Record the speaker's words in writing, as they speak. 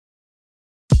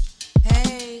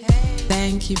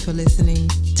Thank you for listening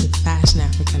to Fashion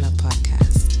Africana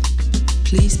podcast.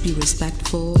 Please be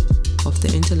respectful of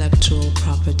the intellectual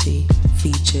property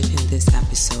featured in this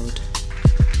episode.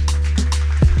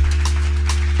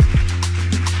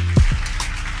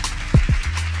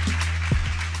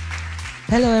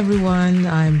 Hello everyone,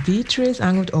 I'm Beatrice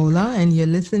Angut-Ola and you're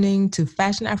listening to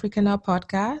Fashion Africana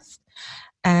podcast.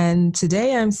 And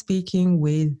today I'm speaking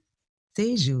with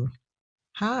Seju.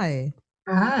 Hi.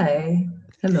 Hi.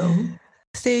 Hello.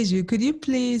 Seju, could you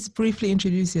please briefly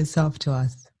introduce yourself to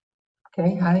us?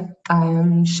 Okay, hi. I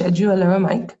am Seju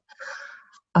Alera-Mike.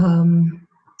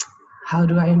 How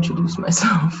do I introduce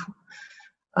myself?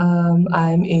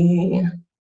 I'm a,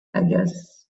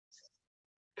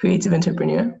 creative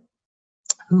entrepreneur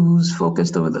who's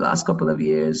focused over the last couple of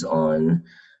years on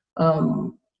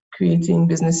creating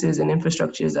businesses and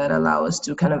infrastructures that allow us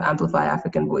to kind of amplify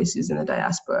African voices in the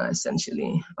diaspora,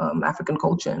 essentially, African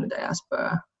culture in the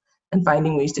diaspora, and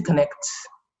finding ways to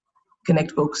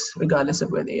connect folks regardless of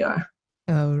where they are.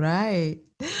 All right.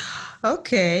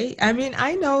 Okay. I mean,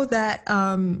 I know that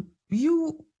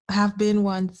you have been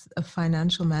once a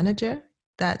financial manager,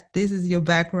 that this is your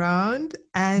background.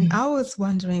 And I was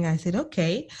wondering, I said,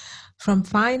 okay, from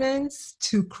finance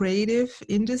to creative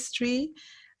industry,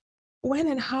 when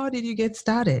and how did you get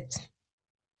started?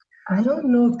 I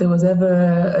don't know if there was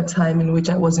ever a time in which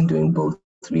I wasn't doing both,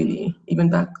 really. Even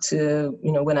back to,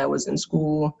 when I was in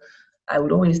school, I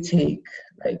would always take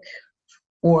like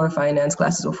 4 finance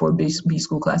classes or 4 B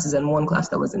school classes and 1 class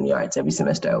that was in the arts. Every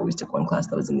semester I always took 1 class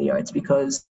that was in the arts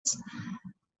because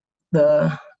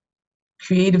the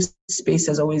creative space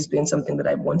has always been something that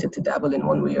I've wanted to dabble in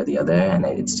one way or the other. And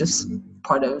it's just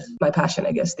part of my passion,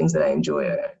 I guess. Things that I enjoy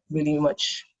are really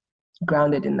much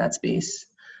grounded in that space.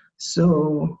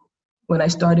 So when I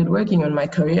started working on my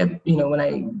career, when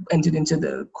I entered into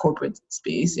the corporate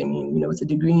space, with a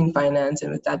degree in finance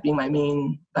and with that being my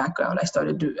main background, I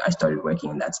started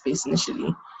working in that space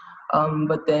initially,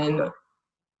 but then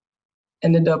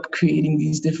ended up creating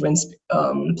these different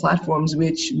platforms,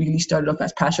 which really started off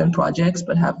as passion projects,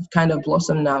 but have kind of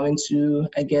blossomed now into,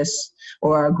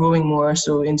 or are growing more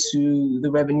so into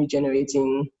the revenue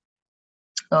generating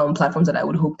platforms that I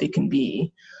would hope they can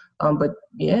be. But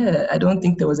yeah, I don't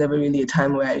think there was ever really a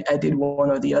time where I did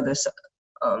one or the other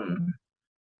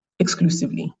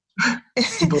exclusively.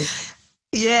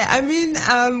 Yeah, I mean,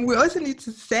 we also need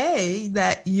to say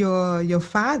that your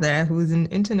father, who's an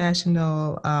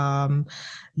international,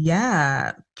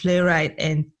 playwright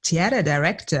and theater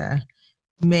director,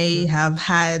 may have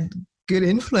had good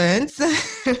influence.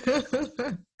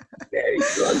 Very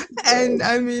strong. And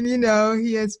I mean,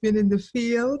 he has been in the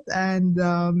field, and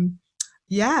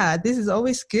this is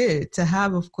always good to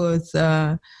have, of course,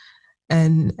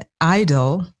 an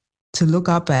idol to look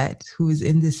up at who is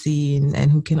in the scene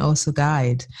and who can also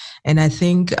guide. And I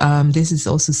think this is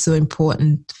also so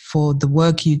important for the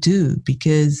work you do,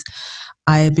 because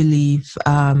I believe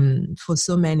for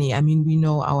so many, we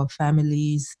know our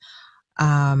families,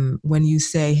 when you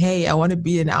say, hey, I want to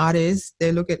be an artist,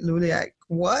 they look at Luli like,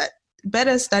 what?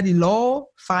 Better study law,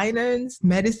 finance,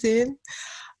 medicine.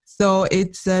 So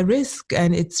it's a risk,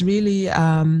 and it's really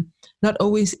not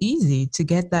always easy to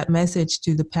get that message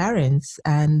to the parents.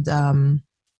 And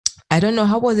I don't know,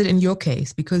 how was it in your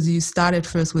case? Because you started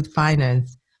first with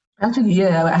finance. Actually,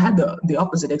 yeah, I had the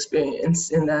opposite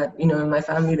experience in that, in my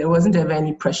family, there wasn't ever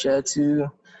any pressure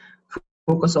to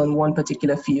focus on one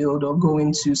particular field or go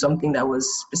into something that was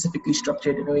specifically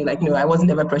structured in a way. I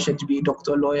wasn't ever pressured to be a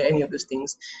doctor, lawyer, any of those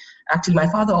things. Actually, my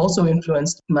father also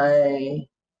influenced my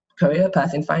career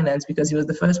path in finance, because he was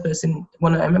the first person. I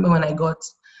can't remember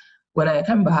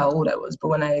how old I was, but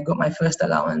when I got my first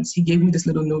allowance, he gave me this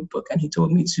little notebook and he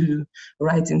told me to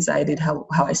write inside it how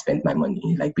I spent my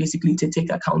money, basically to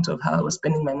take account of how I was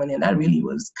spending my money. And that really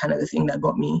was kind of the thing that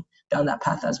got me down that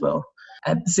path as well.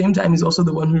 At the same time, he's also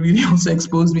the one who really also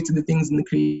exposed me to the things in the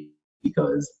creative,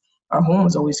 because our home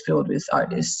was always filled with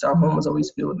artists. Our home was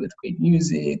always filled with great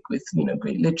music, with,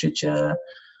 great literature,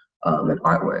 and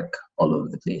artwork all over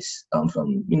the place, from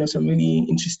some really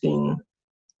interesting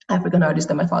African artists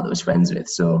that my father was friends with.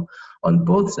 So on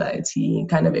both sides, he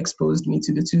kind of exposed me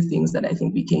to the two things that I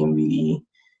think became really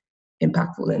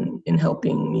impactful in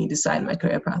helping me decide my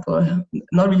career path, or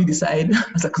not really decide,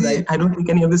 because I don't think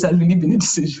any of this has really been a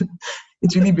decision.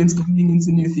 It's really been stumbling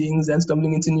into new things and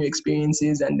stumbling into new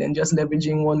experiences, and then just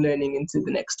leveraging one learning into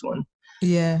the next one.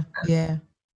 Yeah.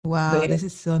 Wow, this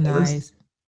is so nice.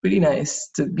 Pretty nice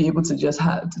to be able to just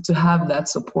have that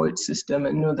support system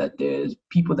and know that there's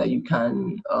people that you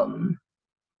can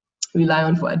rely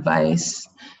on for advice,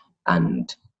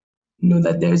 and know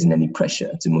that there isn't any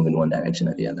pressure to move in one direction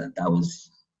or the other. That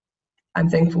was I'm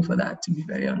thankful for that, to be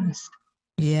very honest.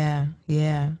 Yeah,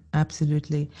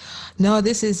 absolutely. No,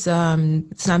 this is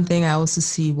something I also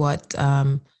see what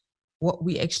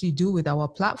we actually do with our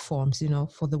platforms,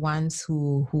 for the ones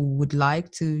who would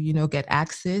like to, get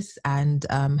access and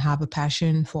have a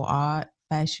passion for art,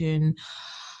 fashion,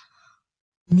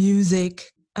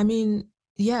 music. I mean,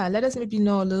 yeah, let us maybe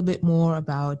know a little bit more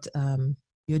about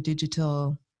your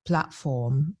digital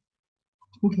platform.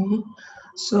 Okay.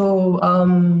 So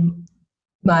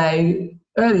my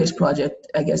earliest project,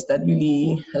 I guess, that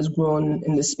really has grown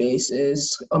in this space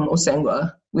is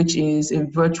Osengwa, which is a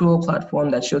virtual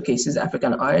platform that showcases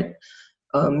African art,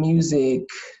 music,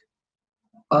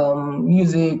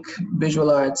 music,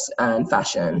 visual arts, and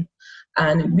fashion.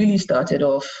 And it really started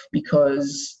off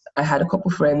because I had a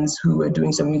couple friends who were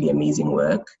doing some really amazing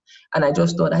work. And I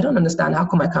just thought, I don't understand, how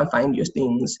come I can't find your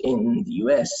things in the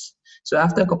US? So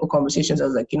after a couple conversations, I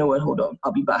was like, you know what, hold on,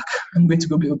 I'll be back. I'm going to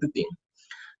go build the thing.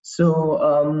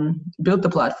 So built the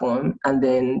platform and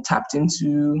then tapped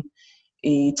into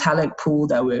a talent pool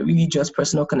that were really just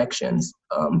personal connections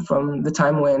from the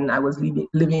time when I was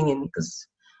living in, because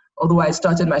although I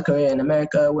started my career in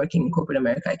America, working in corporate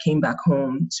America, I came back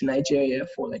home to Nigeria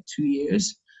for like 2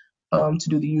 years to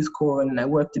do the Youth Corps, and I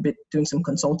worked a bit doing some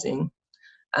consulting.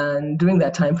 And during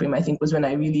that time frame, I think was when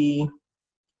I really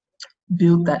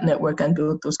built that network and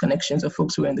built those connections of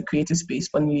folks who were in the creative space,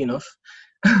 funnily enough,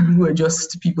 who are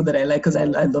just people that I like because I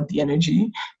love the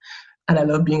energy and I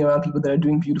love being around people that are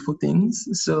doing beautiful things.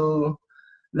 So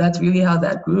that's really how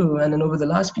that grew. And then over the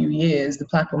last few years, the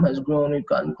platform has grown. We've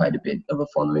gotten quite a bit of a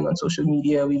following on social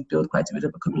media. We've built quite a bit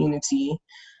of a community.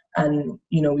 And,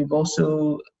 we've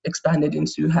also expanded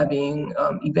into having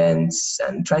events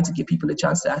and trying to give people a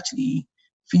chance to actually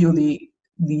feel the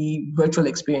virtual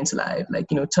experience live, like,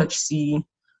 touch, see,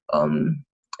 and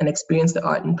experience the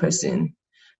art in person.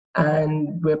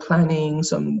 And we're planning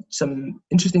some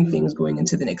interesting things going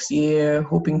into the next year,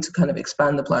 hoping to kind of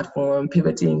expand the platform,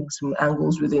 pivoting some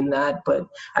angles within that. But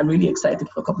I'm really excited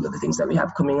for a couple of the things that we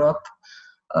have coming up.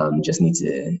 Just need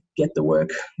to get the work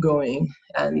going.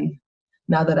 And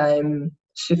now that I'm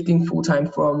shifting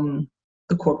full-time from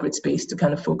the corporate space to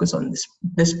kind of focus on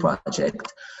this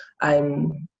project,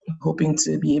 I'm hoping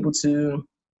to be able to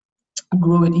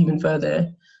grow it even further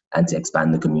and to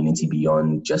expand the community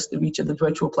beyond just the reach of the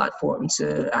virtual platform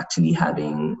to actually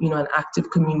having, an active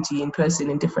community in person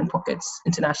in different pockets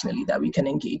internationally that we can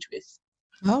engage with.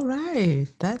 All right.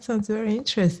 That sounds very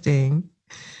interesting.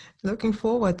 Looking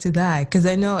forward to that because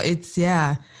I know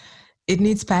it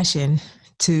needs passion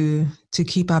to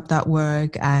keep up that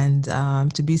work and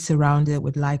to be surrounded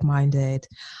with like-minded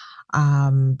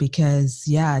because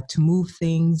to move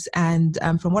things. And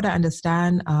from what I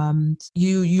understand,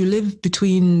 you live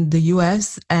between the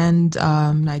US and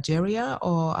Nigeria,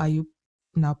 or are you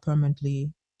now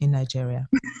permanently in Nigeria?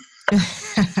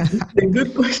 That's a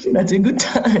good question. That's a good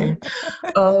time.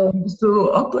 So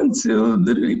up until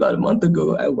literally about a month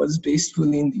ago, I was based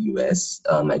fully in the US.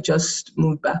 I just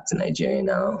moved back to Nigeria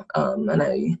now, and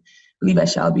I believe I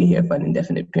shall be here for an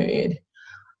indefinite period.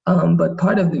 But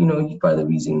part of the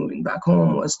reason moving back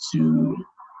home was to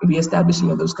reestablish some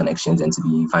of those connections and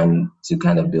to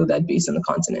kind of build that base on the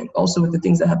continent. Also, with the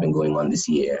things that have been going on this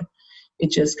year, it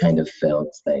just kind of felt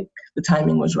like the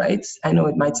timing was right. I know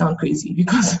it might sound crazy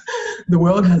because the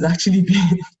world has actually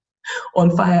been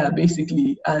on fire,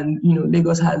 basically. And,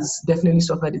 Lagos has definitely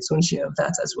suffered its own share of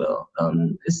that as well.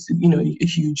 It's, a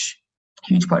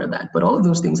huge part of that. But all of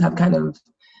those things have kind of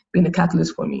been a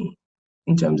catalyst for me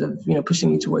in terms of,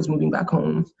 pushing me towards moving back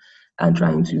home and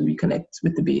trying to reconnect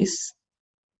with the base.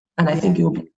 And I think it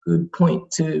will be a good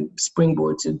point to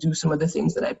springboard to do some of the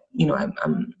things that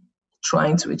I'm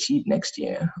trying to achieve next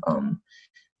year.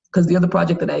 Because the other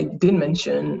project that I did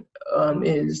mention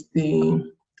is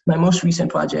my most recent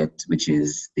project, which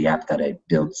is the app that I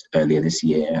built earlier this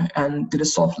year and did a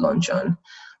soft launch on.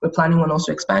 We're planning on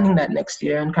also expanding that next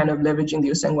year and kind of leveraging the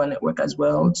Osengwa network as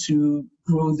well to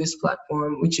grow this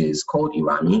platform, which is called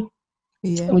Irami,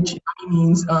 which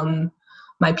means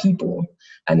my people.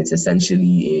 And it's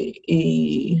essentially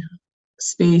a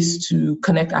space to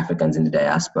connect Africans in the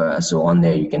diaspora. So on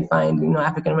there, you can find,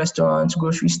 African restaurants,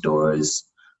 grocery stores,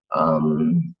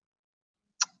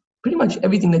 pretty much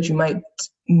everything that you might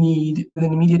need in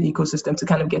an immediate ecosystem to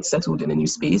kind of get settled in a new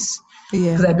space.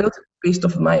 Because I built it based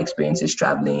off of my experiences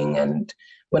traveling, and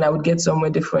when I would get somewhere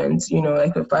different,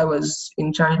 like if I was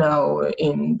in China or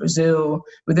in Brazil,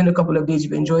 within a couple of days,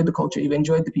 you've enjoyed the culture, you've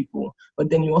enjoyed the people, but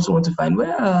then you also want to find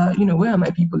where are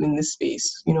my people in this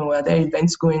space? Are there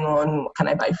events going on? Can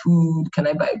I buy food? Can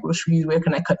I buy groceries? Where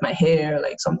can I cut my hair?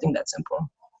 Like something that simple.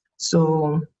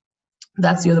 So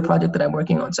that's the other project that I'm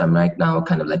working on. So I'm right now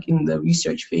kind of like in the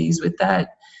research phase with that.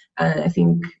 And I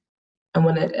think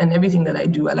and everything that I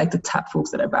do, I like to tap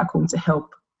folks that are back home to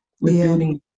help with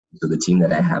building. So the team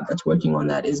that I have that's working on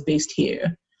that is based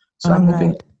here. So I'm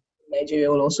hoping Nigeria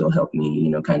will also help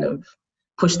me, kind of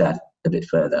push that a bit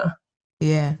further.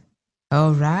 Yeah.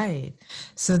 All right.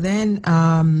 So then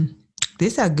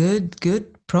these are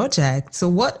good projects. So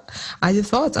what are your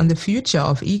thoughts on the future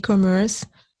of e-commerce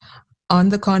on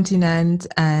the continent?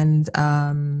 And I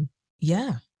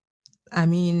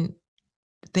mean,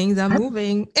 things are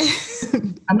moving.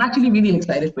 I'm actually really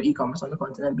excited for e-commerce on the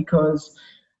continent because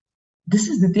this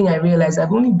is the thing I realized.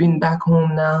 I've only been back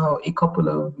home now a couple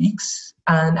of weeks,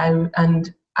 and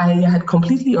I had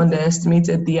completely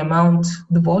underestimated the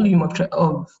volume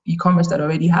of e-commerce that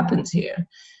already happens here.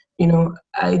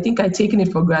 I think I'd taken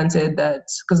it for granted that,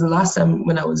 because the last time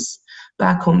when I was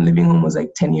back home, living home, was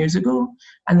like 10 years ago.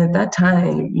 And at that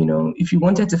time, if you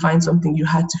wanted to find something, you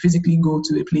had to physically go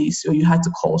to a place, or you had to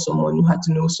call someone, you had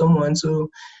to know someone. So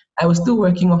I was still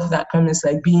working off that premise,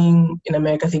 like being in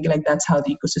America, thinking like that's how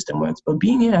the ecosystem works. But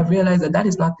being here, I've realized that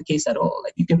is not the case at all.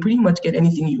 Like, you can pretty much get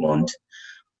anything you want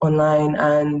online,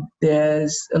 and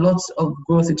there's a lot of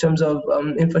growth in terms of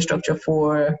infrastructure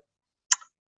for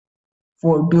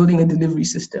building a delivery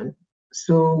system.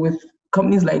 So with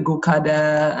companies like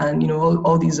Gokada and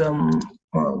all these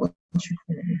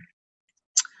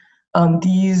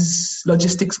these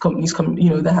logistics companies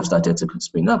that have started to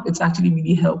spring up, it's actually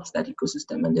really helped that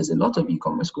ecosystem, and there's a lot of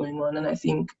e-commerce going on. And I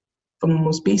think from the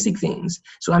most basic things,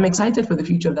 so I'm excited for the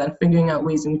future of that, figuring out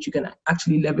ways in which you can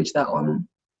actually leverage that on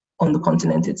the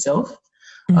continent itself.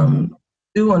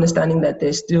 Still understanding that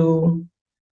there's still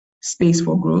space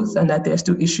for growth and that there are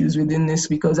still issues within this,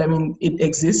 because it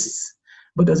exists,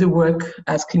 but does it work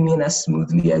as cleanly and as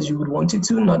smoothly as you would want it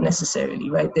to? Not necessarily,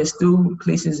 right? There's still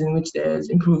places in which there's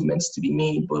improvements to be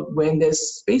made, but when there's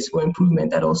space for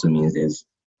improvement, that also means there's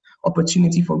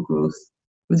opportunity for growth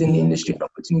within the industry, and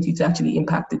opportunity to actually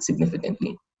impact it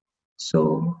significantly.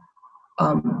 So,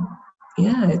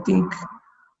 I think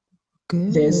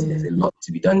there's a lot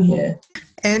to be done here.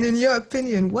 And in your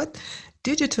opinion, what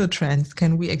digital trends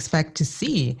can we expect to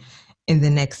see in the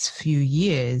next few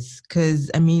years? Because,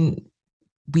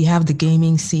 we have the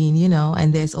gaming scene,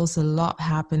 and there's also a lot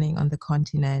happening on the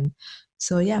continent.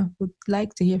 So, would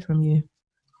like to hear from you.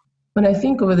 When I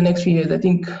think over the next few years,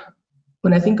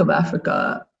 when I think of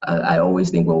Africa, I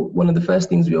always think, one of the first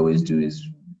things we always do is,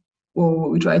 what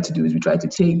we try to do is we try to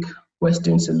take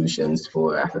Western solutions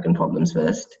for African problems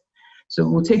first. So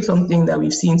we'll take something that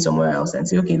we've seen somewhere else and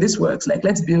say, okay, this works. Like,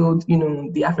 let's build,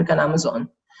 the African Amazon.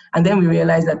 And then we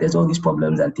realize that there's all these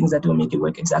problems and things that don't make it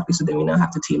work exactly. So then we now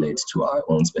have to tailor it to our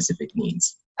own specific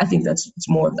needs. I think it's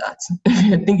more of that.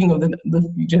 Thinking of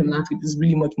the future landscape is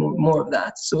really much more of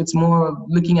that. So it's more of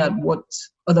looking at what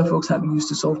other folks have used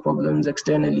to solve problems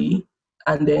externally.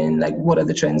 And then, like, what are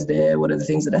the trends there? What are the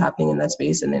things that are happening in that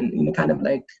space? And then, kind of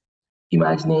like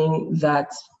imagining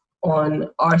that on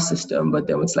our system, but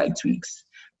then with slight tweaks.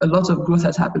 A lot of growth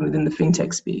has happened within the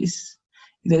fintech space.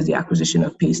 There's the acquisition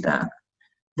of Paystack.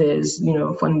 There's,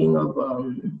 funding of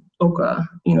Okra.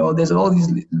 There's all these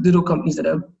little companies that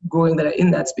are growing, that are in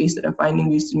that space, that are finding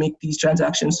ways to make these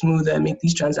transactions smoother, make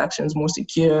these transactions more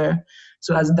secure.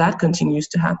 So as that continues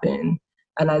to happen,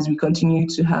 and as we continue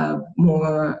to have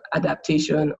more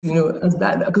adaptation, as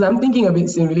that, because I'm thinking of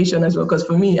it in relation as well, because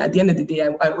for me, at the end of the day,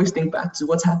 I always think back to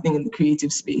what's happening in the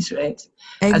creative space, right?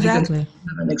 Exactly. As you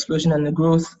have an explosion and the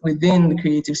growth within the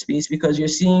creative space, because you're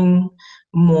seeing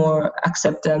more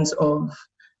acceptance of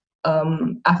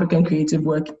African creative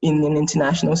work in an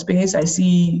international space. I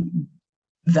see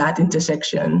that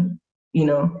intersection,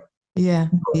 Yeah.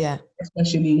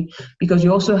 Especially because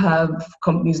you also have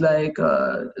companies like,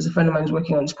 there's a friend of mine who's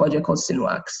working on this project called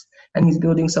Synwax, and he's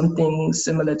building something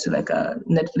similar to like a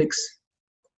Netflix,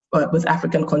 with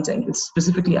African content, with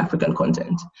specifically African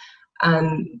content.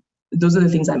 And those are the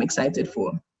things I'm excited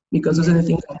for, because those are the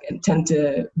things that tend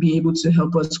to be able to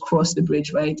help us cross the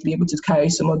bridge, right? To be able to carry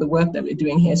some of the work that we're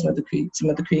doing here, some of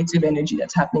the creative energy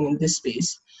that's happening in this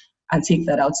space, and take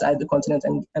that outside the continent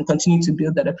and continue to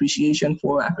build that appreciation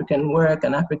for African work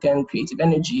and African creative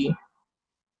energy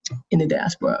in the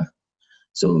diaspora.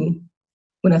 So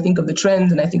when I think of the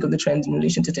trends, and I think of the trends in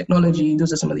relation to technology,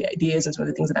 those are some of the ideas and some of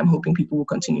the things that I'm hoping people will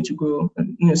continue to grow.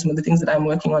 And, some of the things that I'm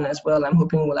working on as well, I'm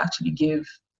hoping will actually give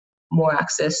more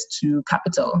access to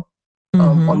capital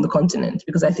on the continent,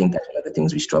 because I think that's one of the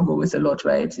things we struggle with a lot,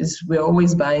 right? Is we're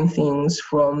always buying things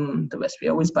from the West.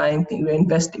 We're always buying things.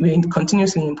 We're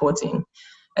continuously importing.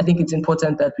 I think it's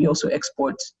important that we also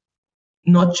export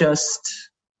not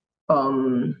just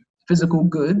physical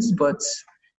goods, but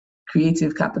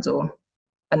creative capital,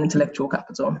 and intellectual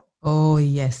capital. Oh,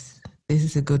 yes. This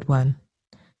is a good one.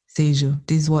 Seju,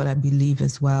 this is what I believe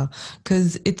as well.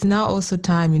 Because it's now also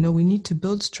time, we need to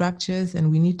build structures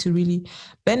and we need to really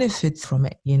benefit from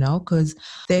it, because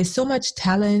there's so much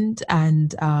talent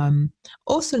and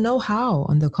also know-how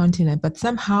on the continent, but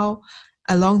somehow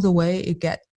along the way it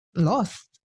gets lost.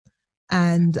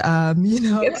 And,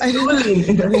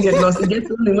 it doesn't get lost, it gets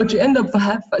stolen. What you end up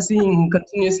perhaps seeing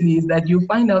continuously is that you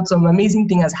find out some amazing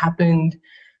thing has happened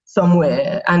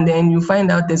somewhere, and then you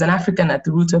find out there's an African at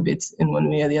the root of it in one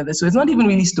way or the other. So it's not even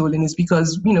really stolen. It's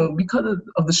because, because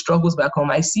of the struggles back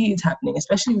home, I see it happening,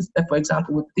 especially, for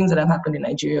example, with things that have happened in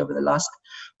Nigeria over the last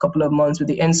couple of months with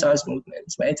the EndSARS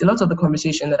movement, right? A lot of the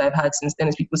conversation that I've had since then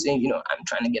is people saying, I'm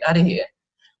trying to get out of here.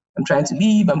 I'm trying to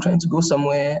leave. I'm trying to go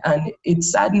somewhere. And it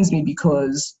saddens me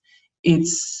because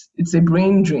it's a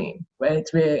brain drain, right?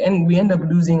 And we end up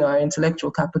losing our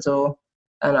intellectual capital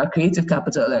and our creative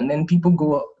capital, and then people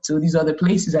go to these other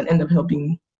places and end up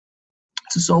helping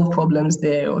to solve problems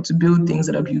there or to build things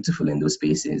that are beautiful in those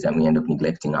spaces, and we end up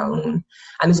neglecting our own.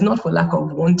 And it's not for lack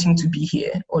of wanting to be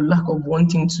here or lack of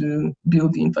wanting to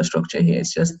build the infrastructure here.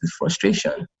 It's just the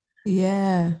frustration.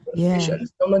 Yeah.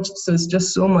 So it's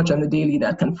just so much on the daily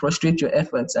that can frustrate your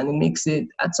efforts, and it makes it,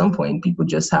 at some point, people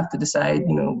just have to decide,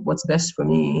 what's best for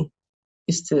me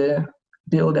is to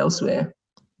build elsewhere.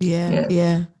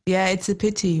 Yeah, it's a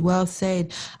pity. Well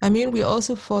said. I mean, we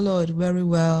also followed very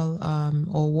well,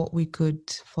 or what we could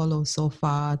follow so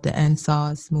far, the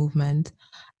EndSARS movement.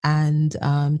 And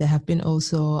there have been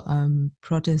also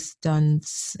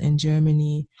Protestants in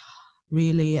Germany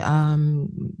really,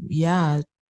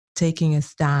 taking a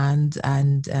stand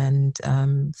and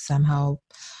somehow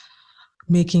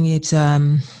making it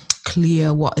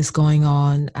clear what is going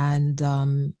on. And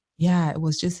it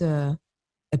was just a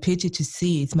pity to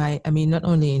see. Not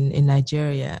only in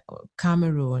Nigeria,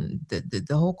 Cameroon, the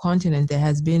whole continent, there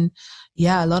has been,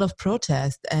 a lot of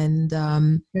protest and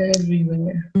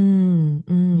everywhere.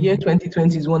 Year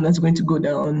 2020 is one that's going to go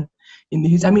down in the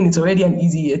history. It's already an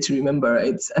easy year to remember,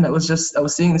 right? And I was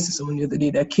saying this to someone the other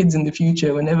day, that kids in the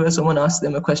future, whenever someone asks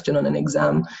them a question on an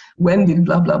exam, when did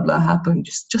blah, blah, blah happen?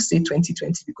 Just say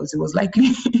 2020, because it was likely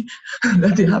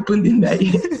that it happened in that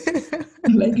year.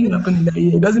 Likely happened in that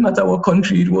year. It doesn't matter what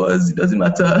country it was. It doesn't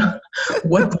matter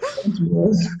what the country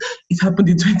was. It happened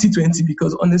in 2020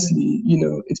 because honestly,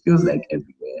 it feels like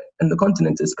everywhere. And the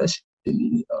continent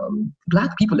especially,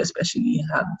 Black people especially,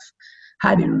 have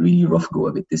had a really rough go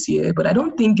of it this year. But I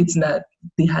don't think it's that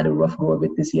they had a rough go of it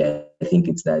this year. I think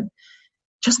it's that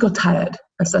just got tired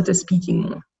and started speaking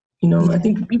more. I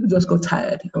think people just got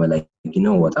tired and were like, you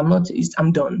know what,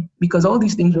 I'm done. Because all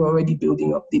these things were already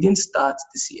building up. They didn't start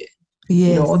this year.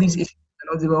 Yes. All these issues,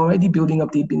 they were already building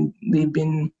up. They've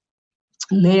been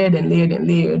layered and layered and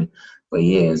layered for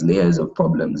years, layers of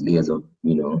problems, layers of,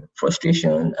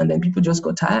 frustration. And then people just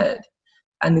got tired.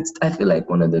 And I feel like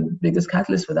one of the biggest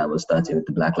catalysts for that was starting with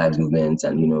the Black Lives Movement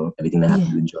and, everything that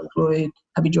happened with George Floyd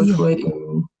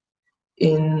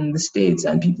in the States,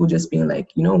 and people just being like,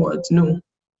 you know what, no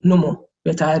more.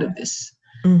 We're tired of this.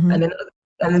 Mm-hmm.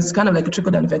 And it's kind of like a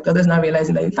trickle-down effect. Others now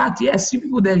realizing that, in fact, yes, you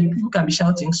people can be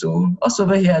shouting. So us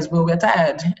over here as well, we're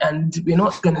tired and we're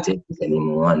not going to take this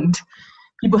anymore. And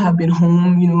people have been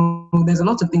home. There's a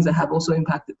lot of things that have also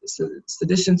impacted this. So it's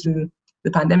addition to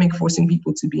the pandemic forcing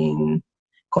people to be in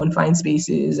confined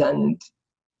spaces and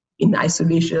in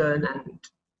isolation, and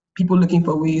people looking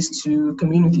for ways to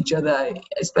commune with each other,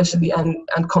 especially and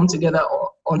come together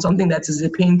on something that is a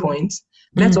pain point.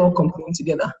 Let's all commune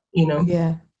together,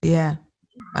 Yeah.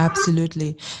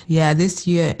 Absolutely. Yeah, this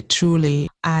year, truly.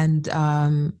 And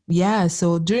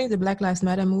so during the Black Lives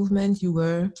Matter movement, you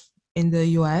were in the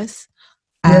US.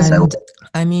 Yes,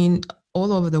 and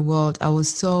all over the world, I was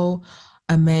so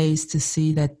amazed to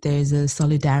see that there's a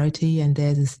solidarity and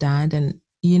there's a stand. And,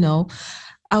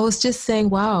 I was just saying,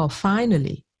 wow,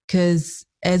 finally, because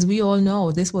as we all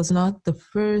know, this was not the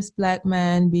first Black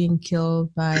man being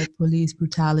killed by police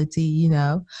brutality,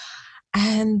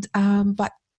 and,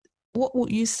 but what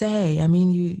would you say?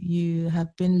 You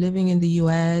have been living in the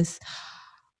US.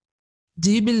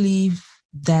 Do you believe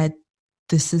that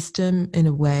the system, in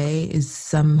a way, is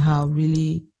somehow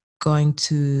really going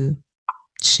to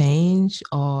change,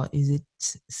 or is it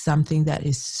something that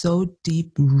is so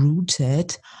deep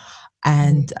rooted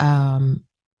and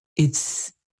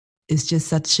it's just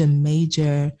such a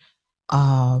major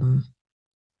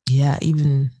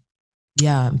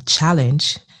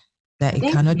challenge that it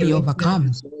cannot be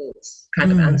overcome?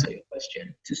 Kind of answer your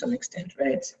question to some extent,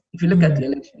 right? If you look at the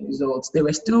election results, there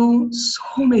were still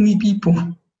so many people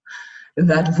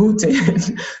that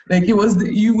voted. Like it was,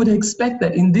 you would expect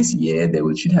that in this year there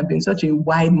should have been such a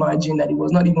wide margin that it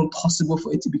was not even possible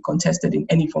for it to be contested in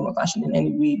any form of fashion in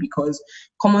any way, because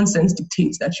common sense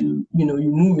dictates that you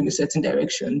move in a certain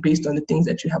direction based on the things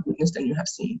that you have witnessed and you have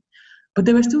seen. But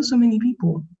there were still so many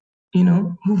people,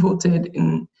 who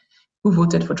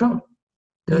voted for Trump.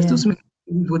 There were still so many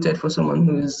people who voted for someone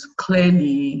who is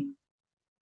clearly,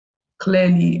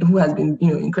 who has been,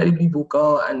 incredibly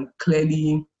vocal and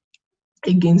clearly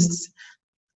against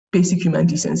basic human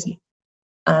decency.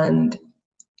 And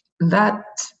that,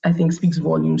 I think, speaks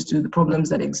volumes to the problems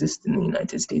that exist in the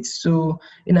United States. So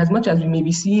in as much as we may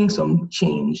be seeing some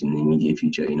change in the immediate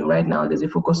future, right now there's a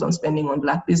focus on spending on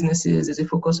Black businesses, there's a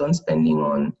focus on spending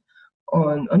on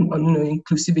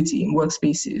inclusivity in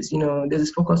workspaces. There's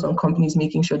this focus on companies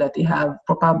making sure that they have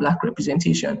proper Black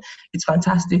representation. It's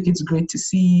fantastic. It's great to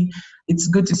see. It's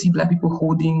good to see Black people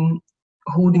holding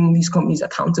these companies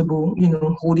accountable,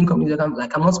 holding companies accountable.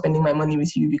 Like, I'm not spending my money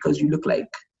with you because you look like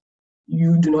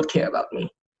you do not care about me,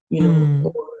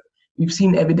 or we've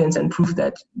seen evidence and proof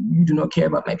that you do not care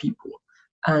about my people.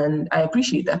 And I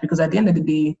appreciate that, because at the end of the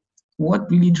day, what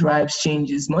really drives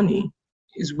change is money,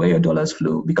 is where your dollars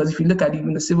flow. Because if you look at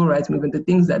even the civil rights movement, the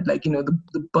things that, like,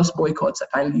 the bus boycotts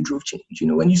that finally drove change,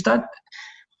 when you start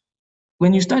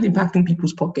impacting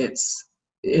people's pockets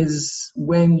is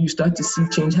when you start to see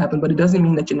change happen. But it doesn't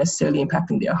mean that you're necessarily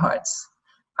impacting their hearts.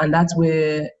 And that's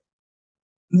where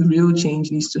the real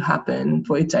change needs to happen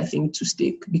for it, I think, to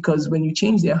stick. Because when you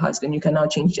change their hearts, then you can now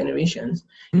change generations.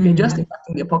 If you're just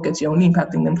impacting their pockets, you're only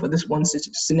impacting them for this one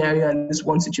scenario and this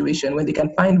one situation. When they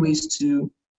can find ways to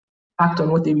act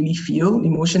on what they really feel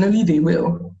emotionally, they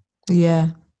will.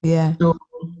 Yeah. So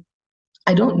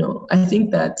I don't know. I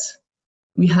think that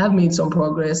we have made some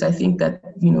progress. I think that,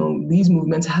 these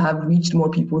movements have reached more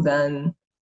people than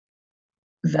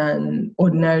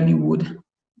ordinarily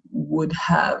would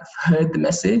have heard the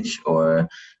message, or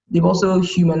they've also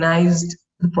humanized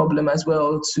the problem as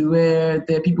well, to where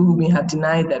there are people who may have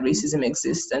denied that racism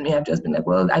exists and may have just been like,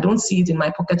 well, I don't see it in my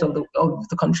pocket of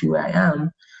the country where I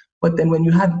am. But then when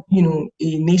you have, a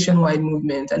nationwide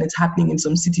movement and it's happening in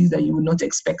some cities that you would not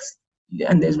expect,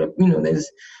 and there's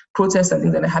protests and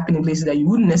things that are happening in places that you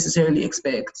wouldn't necessarily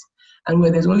expect, and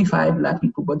where there's only 5 Black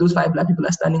people, but those 5 Black people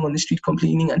are standing on the street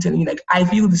complaining and telling you, like, I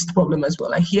feel this problem as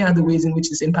well. I hear the ways in which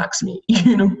this impacts me,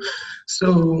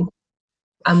 So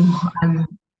I'm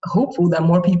hopeful that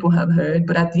more people have heard,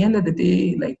 but at the end of the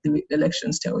day, like the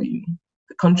elections tell you,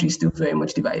 the country is still very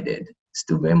much divided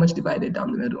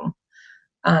down the middle.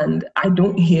 And I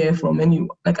don't hear from any,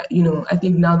 I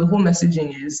think now the whole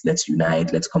messaging is, let's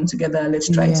unite, let's come together, let's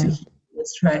try.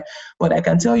 But I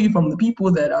can tell you from the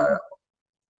people that are,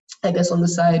 I guess, on the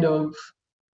side of,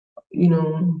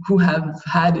 who have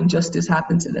had injustice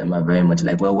happen to them, are very much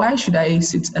like, well, why should I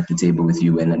sit at the table with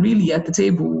you? And really at the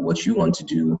table, what you want to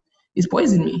do is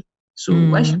poison me. So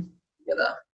why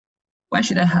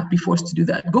should I be forced to do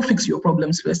that? Go fix your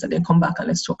problems first and then come back and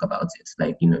let's talk about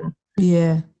it.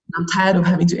 Yeah. I'm tired of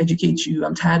having to educate you.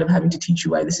 I'm tired of having to teach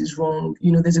you why this is wrong.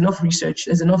 There's enough research.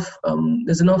 There's enough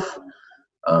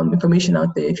information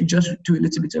out there. If you just do a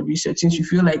little bit of research, since you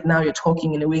feel like now you're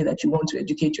talking in a way that you want to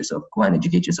educate yourself, go and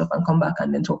educate yourself and come back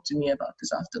and then talk to me about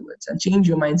this afterwards, and change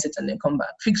your mindset and then come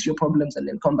back. Fix your problems and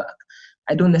then come back.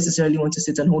 I don't necessarily want to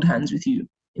sit and hold hands with you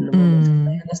in the moment.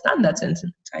 I understand that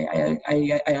sentiment.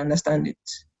 I understand it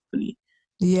fully.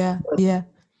 Yeah.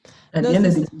 At the end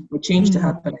of the day, for change to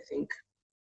happen, I think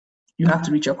you have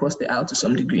to reach across the aisle to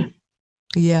some degree.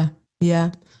 Yeah.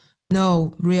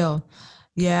 No, real.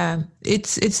 Yeah,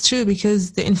 it's true,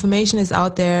 because the information is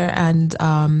out there, and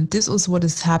this was what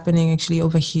is happening actually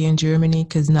over here in Germany,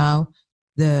 because now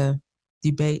the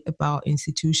debate about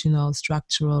institutional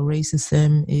structural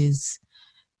racism is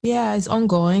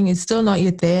ongoing. It's still not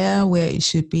yet there where it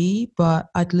should be, but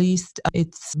at least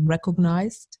it's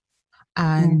recognized,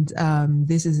 and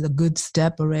this is a good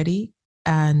step already.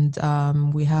 And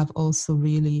we have also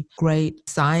really great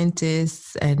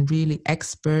scientists and really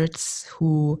experts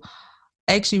who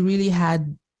actually really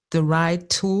had the right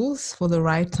tools for the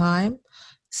right time.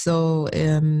 So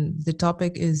the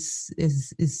topic is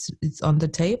on the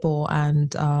table,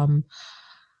 and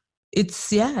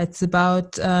it's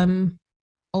about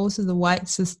also the white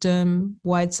system,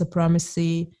 white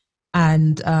supremacy,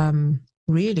 and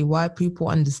really white people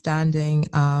understanding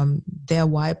their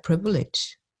white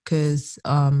privilege, because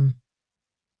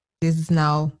this is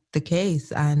now the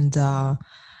case. And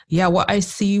what I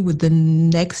see with the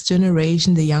next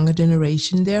generation, the younger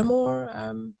generation, they're more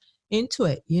into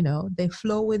it. They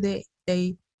flow with it.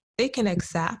 They can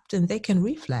accept and they can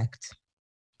reflect.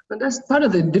 But that's part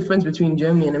of the difference between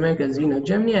Germany and America is,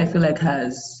 Germany, I feel like,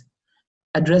 has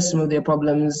addressed some of their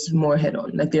problems more head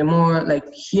on. Like, they're more like,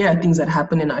 here are things that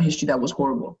happened in our history that was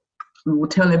horrible. We will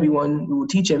tell everyone, we will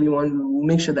teach everyone, we will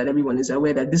make sure that everyone is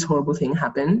aware that this horrible thing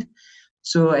happened.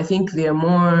 So I think they're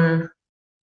more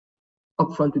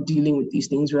upfront with dealing with these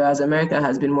things, whereas America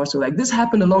has been more so like, this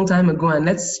happened a long time ago, and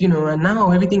let's, and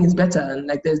now everything is better. And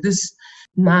like, there's this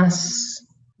mass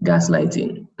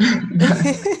gaslighting.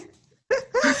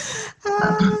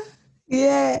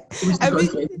 Yeah. I feel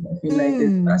like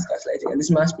there's mass gaslighting and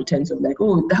this mass pretense of like,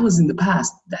 oh, that was in the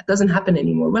past. That doesn't happen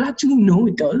anymore. Well, actually, no,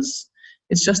 it does.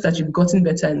 It's just that you've gotten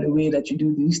better in the way that you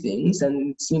do these things.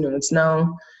 And, it's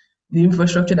now the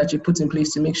infrastructure that you put in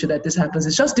place to make sure that this happens.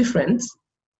 It's just different.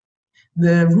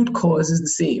 The root cause is the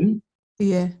same.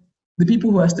 Yeah. The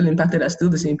people who are still impacted are still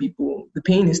the same people. The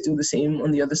pain is still the same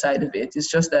on the other side of it. It's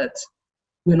just that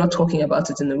we're not talking about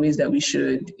it in the ways that we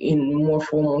should, in more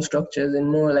formal structures, and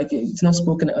more like it's not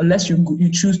spoken unless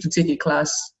you choose to take a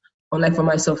class. Unlike for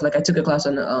myself, like I took a class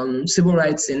on civil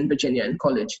rights in Virginia in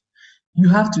college. You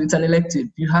have to, it's an elective.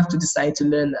 You have to decide to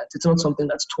learn that. It's not something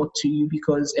that's taught to you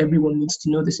because everyone needs to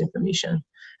know this information.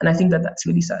 And I think that that's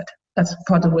really sad. That's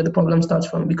part of where the problem starts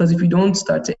from. Because if you don't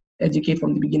start to educate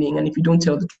from the beginning, and if you don't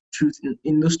tell the truth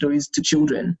in those stories to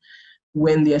children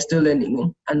when they are still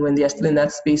learning, and when they are still in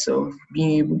that space of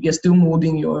being able, you're still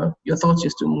molding your thoughts,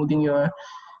 you're still molding your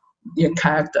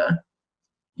character.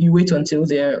 You wait until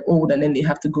they're old and then they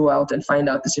have to go out and find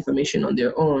out this information on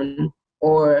their own,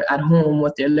 or at home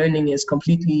what they're learning is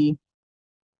completely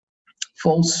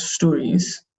false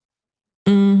stories.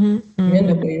 Mm-hmm. You end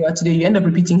up where you are today. You end up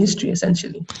repeating history,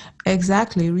 essentially.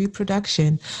 Exactly,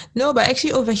 reproduction. No, but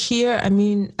actually over here, I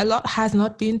mean, a lot has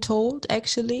not been told,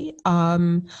 actually,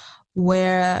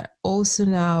 where also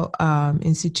now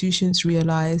institutions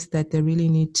realize that they really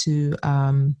need to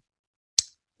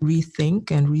rethink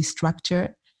and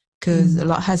restructure, because a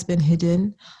lot has been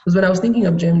hidden. Because when I was thinking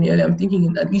of Germany earlier, I'm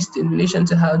thinking at least in relation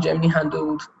to how Germany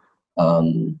handled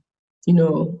World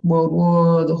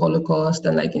War, the Holocaust,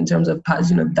 and like in terms of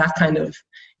past, that kind of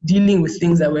dealing with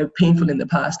things that were painful in the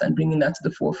past and bringing that to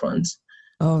the forefront.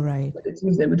 Oh, right. But it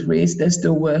seems that with race, there's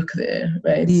still work there,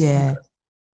 right? Yeah.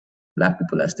 Black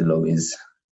people are still always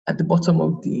at the bottom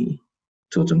of the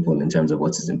totem pole in terms of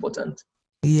what is important.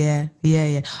 Yeah.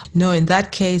 No, in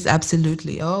that case,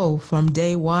 absolutely. Oh, from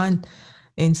day one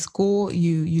in school,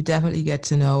 you definitely get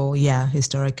to know,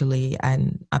 historically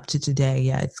and up to today.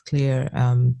 Yeah, it's clear.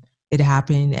 It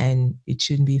happened and it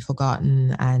shouldn't be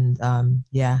forgotten. And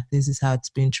this is how it's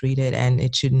been treated, and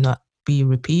it should not be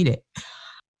repeated.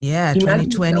 Yeah,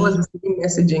 2020. That was the same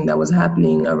messaging that was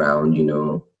happening around,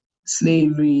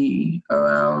 slavery,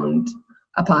 around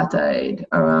apartheid,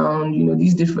 around,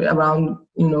 these different, around,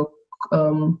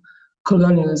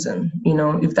 colonialism.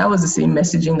 If that was the same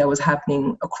messaging that was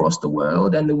happening across the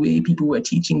world, and the way people were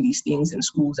teaching these things in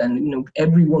schools, and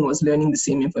everyone was learning the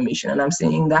same information, and I'm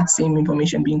saying that same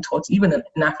information being taught even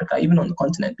in Africa, even on the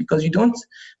continent, because you don't,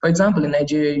 for example, in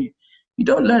Nigeria, you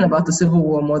don't learn about the Civil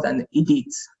War more than a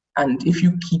date and a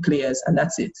few key players, and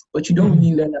that's it. But you don't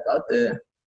really learn about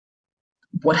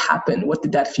what happened, what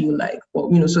did that feel like,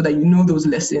 or, so that those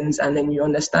lessons, and then you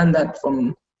understand that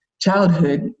from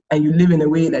childhood, and you live in a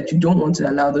way that you don't want to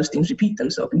allow those things repeat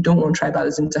themselves. You don't want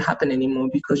tribalism to happen anymore,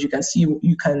 because you can see,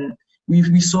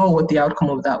 we saw what the outcome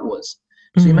of that was.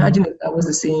 So imagine if that was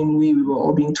the same way we were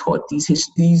all being taught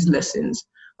these lessons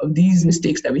of these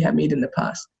mistakes that we have made in the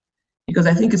past. Because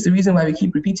I think it's the reason why we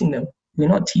keep repeating them. We're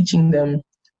not teaching them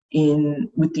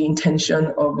with the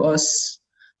intention of us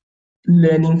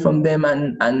learning from them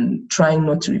and trying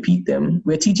not to repeat them.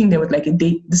 We're teaching them with like a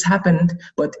date, this happened,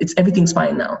 but everything's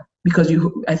fine now. Because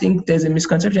I think there's a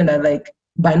misconception that like,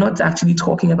 by not actually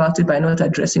talking about it, by not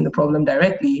addressing the problem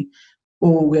directly,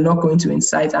 we're not going to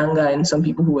incite anger in some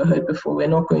people who were hurt before. We're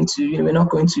not going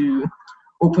to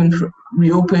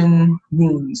reopen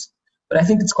wounds. But I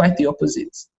think it's quite the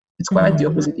opposite. It's quite the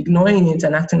opposite. Ignoring it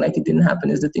and acting like it didn't happen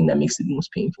is the thing that makes it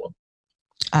most painful.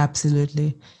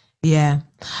 Absolutely. Yeah.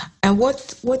 And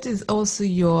what is also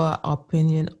your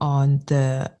opinion on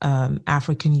the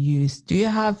African youth? Do you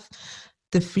have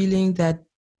the feeling that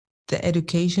the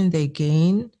education they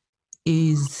gain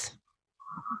is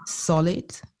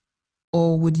solid?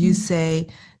 Or would you say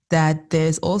that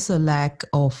there's also lack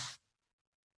of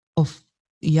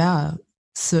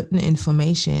certain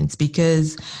informations?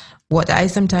 Because what I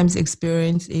sometimes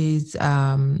experience is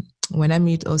when I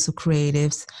meet also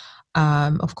creatives,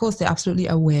 of course, they're absolutely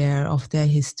aware of their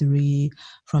history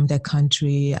from their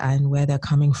country and where they're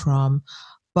coming from.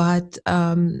 But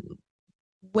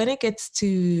when it gets to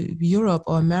Europe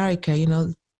or America,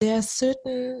 there are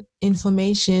certain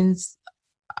informations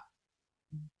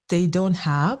they don't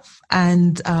have.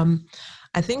 And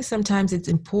I think sometimes it's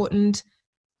important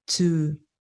to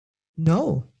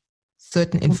know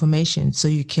certain information so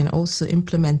you can also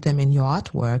implement them in your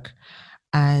artwork.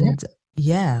 And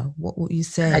what would you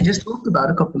say? I just talked about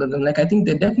a couple of them. Like, I think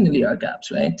there definitely are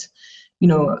gaps, right? You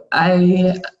know,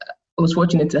 I was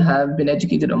fortunate to have been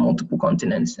educated on multiple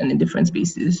continents and in different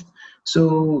spaces.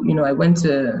 So, you know, I went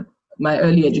to, my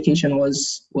early education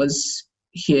was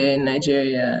here in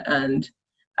Nigeria, and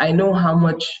I know how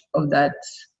much of that,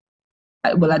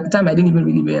 well, at the time I didn't even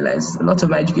really realize a lot of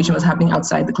my education was happening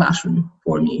outside the classroom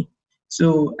for me.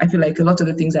 So I feel like a lot of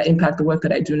the things that impact the work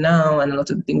that I do now, and a lot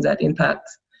of the things that impact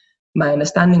my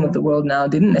understanding of the world now,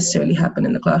 didn't necessarily happen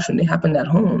in the classroom. They happened at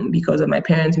home because of my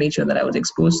parents made sure that I was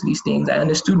exposed to these things. I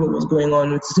understood what was going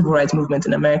on with the civil rights movement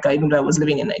in America, even though I was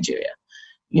living in Nigeria,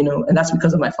 you know, and that's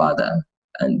because of my father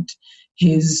and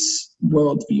his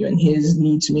worldview and his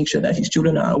need to make sure that his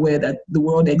children are aware that the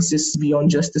world exists beyond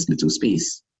just this little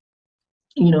space,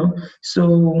 you know.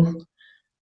 So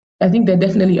I think there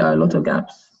definitely are a lot of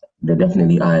gaps. There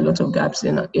definitely are a lot of gaps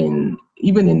in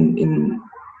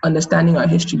understanding our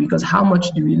history, because how much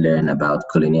do we learn about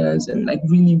colonialism, like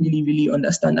really, really, really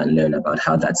understand and learn about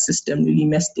how that system really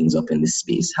messed things up in this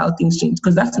space, how things change,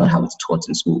 because that's not how it's taught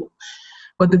in school.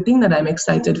 But the thing that I'm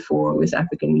excited for with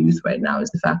African youth right now is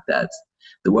the fact that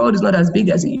the world is not as big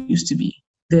as it used to be.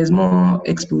 There's more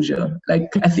exposure.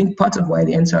 Like, I think part of why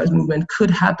the NSARS movement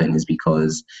could happen is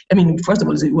because, I mean, first of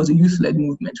all, it was a youth-led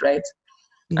movement, right?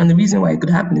 And the reason why it could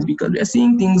happen is because we're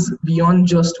seeing things beyond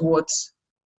just what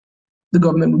the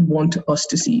government would want us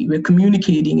to see. We're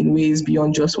communicating in ways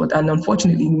beyond just what, and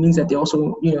unfortunately it means that they're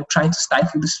also, you know, trying to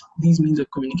stifle these means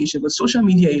of communication. But social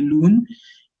media alone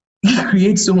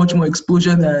creates so much more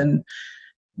exposure than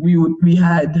we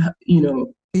had, you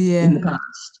know, in the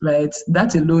past, right?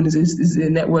 That alone is a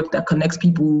network that connects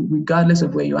people regardless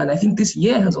of where you are. And I think this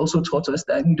year has also taught us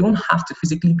that you don't have to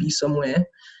physically be somewhere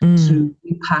to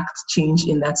impact change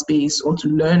in that space, or to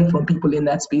learn from people in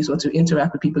that space, or to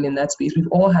interact with people in that space. We've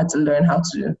all had to learn how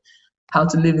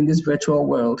to live in this virtual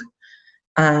world.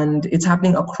 And it's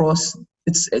happening across,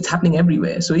 it's happening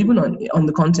everywhere. So even on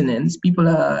the continents, people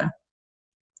are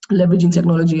leveraging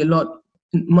technology a lot,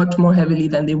 much more heavily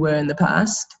than they were in the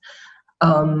past.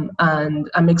 And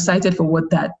I'm excited for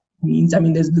what that means. I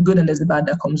mean, there's the good and there's the bad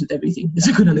that comes with everything. There's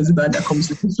the good and there's the bad that comes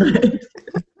with it, right?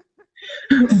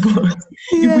 But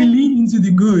if we lean into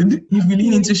the good, if we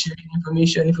lean into sharing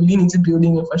information, if we lean into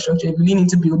building infrastructure, if we lean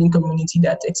into building community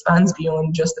that expands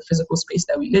beyond just the physical space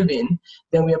that we live in,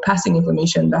 then we are passing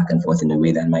information back and forth in a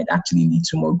way that might actually lead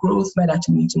to more growth, might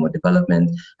actually lead to more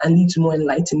development, and lead to more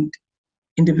enlightened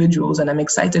individuals. And I'm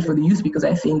excited for the youth, because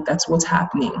I think that's what's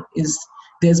happening, is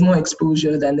there's more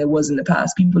exposure than there was in the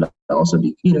past. People are also,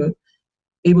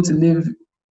 able to live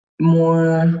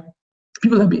more,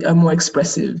 people are more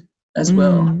expressive as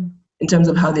well in terms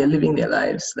of how they're living their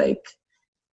lives. Like,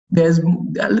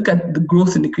 I look at the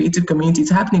growth in the creative community.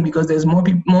 It's happening because there's more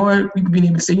people being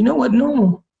able to say, you know what,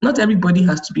 no, not everybody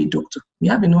has to be a doctor. We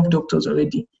have enough doctors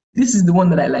already. This is the one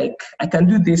that I like. I can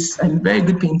do this. I'm a very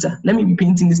good painter. Let me be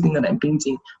painting this thing that I'm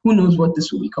painting. Who knows what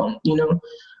this will become,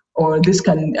 Or this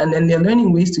can, and then they're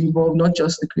learning ways to evolve not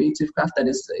just the creative craft that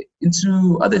is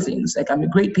into other things. Like, I'm a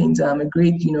great painter. I'm a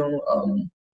great,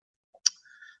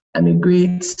 I'm a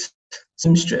great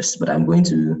seamstress, but I'm going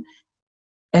to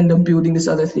end up building this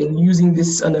other thing using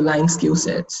this underlying skill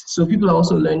set. So people are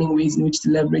also learning ways in which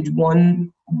to leverage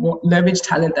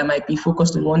talent that might be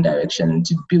focused in one direction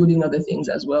to building other things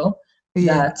as well.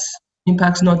 That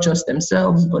impacts not just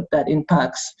themselves, but that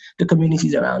impacts the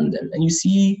communities around them. And you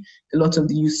see a lot of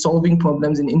the youth solving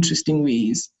problems in interesting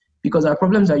ways, because our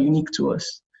problems are unique to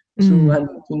us. So,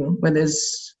 when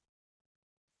there's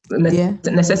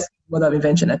necessity of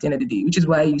invention at the end of the day, which is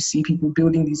why you see people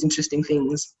building these interesting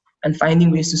things and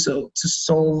finding ways to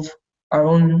solve our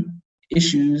own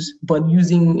issues, but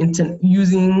using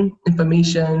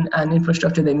information and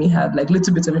infrastructure they may have, like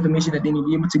little bits of information that they may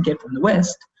be able to get from the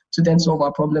West to then solve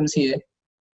our problems here.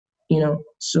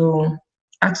 So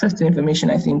access to information,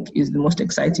 I think, is the most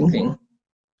exciting thing.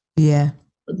 Yeah.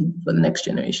 For the next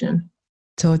generation.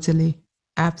 Totally.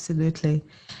 Absolutely.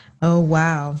 Oh,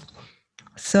 wow.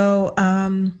 So,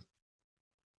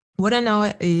 what I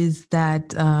know is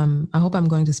that, I hope I'm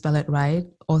going to spell it right,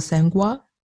 Osengwa.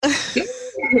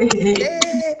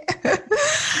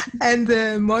 And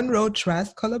the Monroe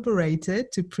Trust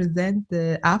collaborated to present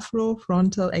the Afro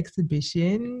Frontal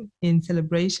exhibition in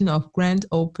celebration of grand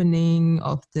opening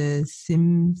of the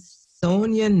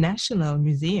Smithsonian National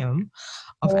Museum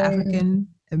of African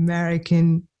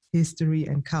American history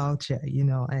and culture,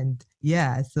 and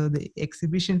yeah, so the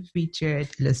exhibition featured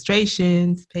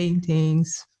illustrations,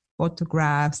 paintings,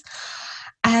 photographs.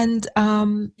 And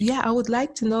yeah, I would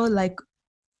like to know, like,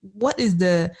 what is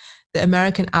the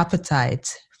American appetite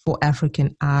for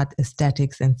African art,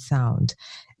 aesthetics, and sound?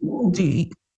 Do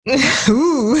you,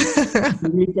 Ooh.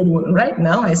 Right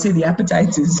now, I say the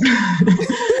appetite is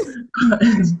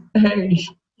very,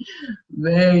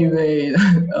 very, very.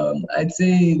 I'd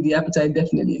say the appetite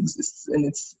definitely exists, and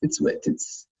it's wet.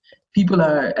 It's people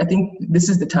are. I think this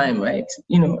is the time, right?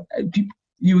 You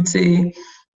would say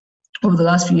over the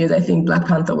last few years, I think Black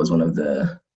Panther was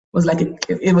it was like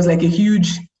a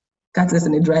huge catalyst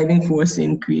and a driving force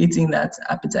in creating that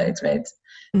appetite, right?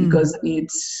 Because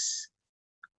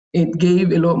it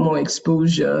gave a lot more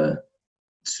exposure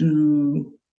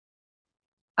to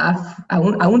I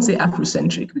won't say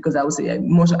Afrocentric, because I would say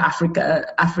more so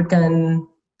African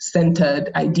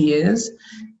centered ideas,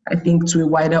 I think, to a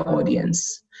wider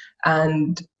audience,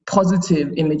 and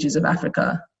positive images of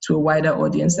Africa to a wider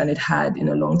audience than it had in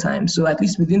a long time. So at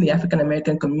least within the African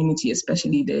American community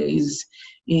especially, there is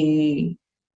a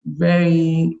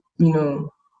very,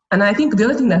 and I think the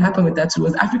other thing that happened with that too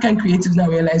was African creatives now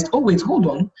realized, oh wait, hold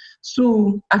on.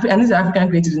 So, and these are African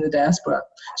creatives in the diaspora.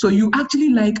 So you actually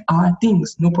like our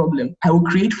things, no problem. I will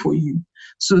create for you.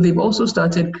 So they've also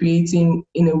started creating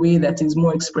in a way that is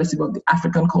more expressive of the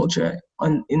African culture.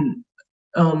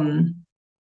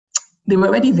 They were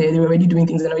already there, they were already doing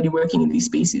things and already working in these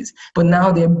spaces. But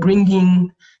now they're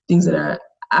bringing things that are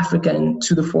African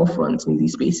to the forefront in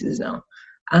these spaces now.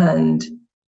 And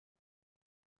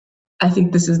I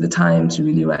think this is the time to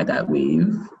really ride that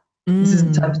wave. This is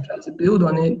the time to try to build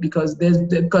on it, because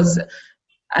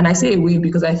and I say a wave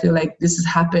because I feel like this has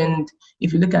happened.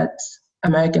 If you look at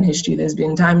American history, there's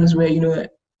been times where,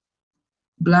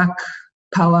 Black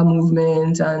power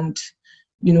movement and,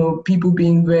 people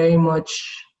being very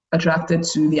much attracted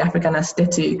to the African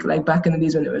aesthetic, like back in the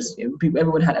days when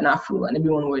everyone had an afro and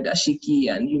everyone wore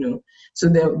dashiki, and so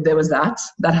there was that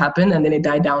happened, and then it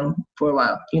died down for a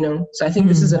while, So I think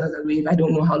this is another wave. I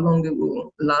don't know how long it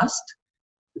will last.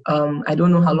 I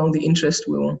don't know how long the interest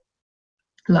will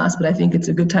last, but I think it's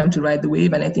a good time to ride the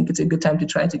wave, and I think it's a good time to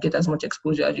try to get as much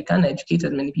exposure as you can, educate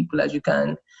as many people as you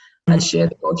can, and share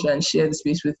the culture and share the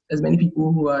space with as many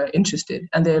people who are interested.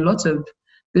 And there are lots of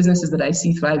businesses that I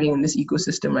see thriving in this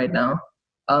ecosystem right now.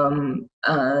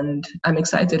 And I'm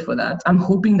excited for that. I'm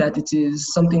hoping that it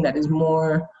is something that is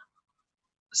more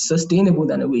sustainable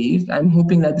than a wave. I'm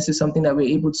hoping that this is something that we're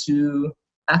able to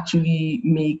actually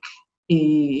make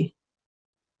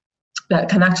that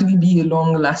can actually be a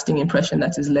long-lasting impression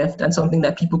that is left, and something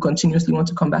that people continuously want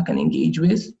to come back and engage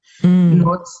with,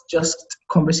 not just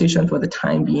conversation for the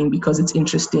time being because it's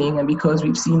interesting and because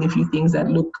we've seen a few things that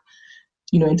look,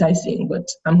 enticing. But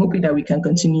I'm hoping that we can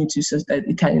continue that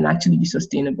it can actually be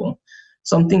sustainable.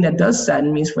 Something that does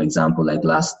sadden me is, for example, like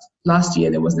last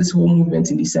year, there was this whole movement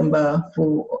in December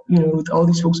for, with all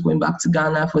these folks going back to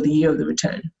Ghana for the year of the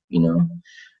return,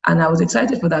 And I was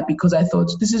excited for that because I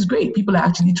thought, this is great. People are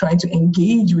actually trying to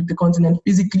engage with the continent,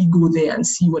 physically go there and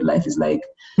see what life is like.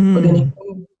 But then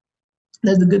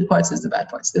there's the good parts, there's the bad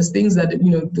parts. There's things that,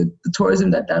 the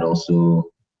tourism that also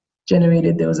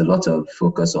generated. There was a lot of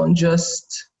focus on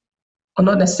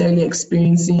not necessarily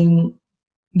experiencing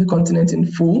the continent in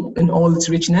full, in all its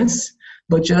richness,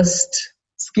 but just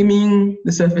skimming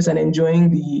the surface and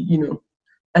enjoying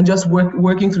and just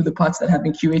working through the parts that have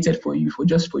been curated for you for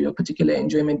your particular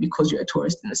enjoyment because you're a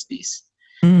tourist in the space.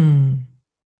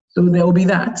 So there will be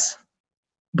that,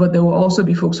 but there will also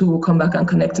be folks who will come back and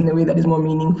connect in a way that is more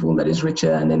meaningful, that is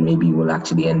richer, and then maybe will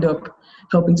actually end up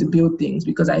helping to build things.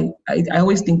 Because I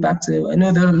always think back to, I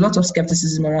know there are lots of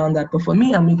skepticism around that, but for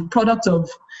me, I'm a product of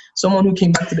someone who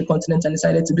came back to the continent and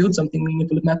decided to build something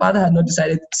meaningful. If my father had not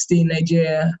decided to stay in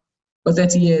Nigeria for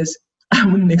 30 years, I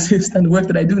wouldn't exist, and the work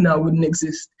that I do now wouldn't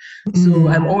exist. So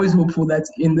I'm always hopeful that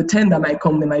in the 10 that might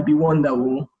come, there might be one that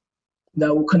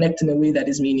will connect in a way that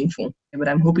is meaningful. But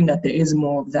I'm hoping that there is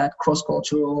more of that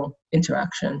cross-cultural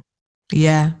interaction.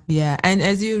 Yeah. And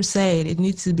as you said, it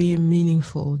needs to be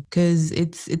meaningful, because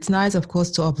it's nice, of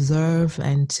course, to observe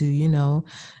and to,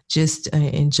 just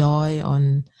enjoy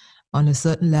on a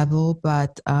certain level,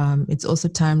 but it's also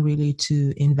time really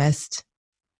to invest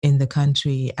in the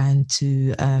country and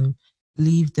to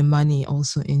leave the money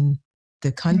also in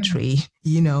the country,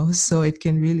 so it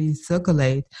can really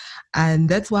circulate. And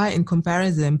that's why, in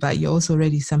comparison, but you also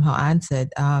already somehow answered,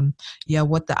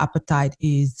 what the appetite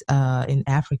is in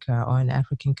Africa or in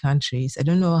African countries. I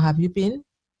don't know, have you been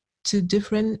to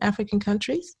different African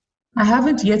countries? I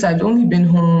haven't yet. I've only been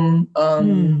home.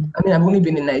 Hmm. I mean, I've only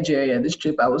been in Nigeria this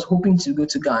trip. I was hoping to go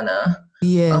to Ghana,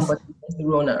 Yes. but there's the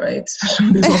Rona, right?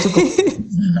 So there's also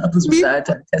complications that happens with that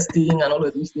and testing and all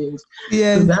of these things. So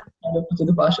Yes. that kind of put to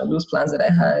the bash on those plans that I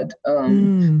had.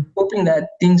 Hmm. Hoping that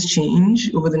things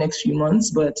change over the next few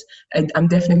months, but I'm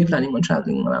definitely planning on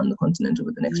traveling around the continent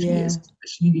over the next few Yeah. years,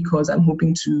 especially because I'm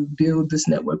hoping to build this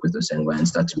network with Osengwa and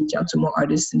start to reach out to more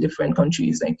artists in different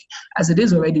countries. Like as it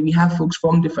is already, we have folks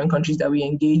from different countries that we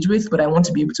engage with, but I want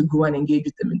to be able to go and engage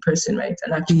with them in person, right?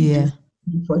 And actually Yeah.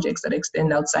 do projects that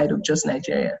extend outside of just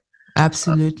Nigeria.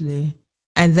 Absolutely.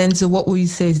 And then, so what would you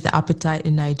say is the appetite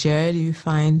in Nigeria? Do you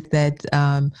find that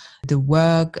the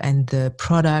work and the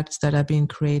products that are being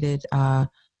created are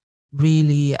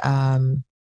really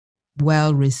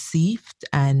well received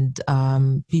and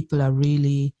people are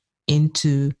really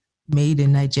into made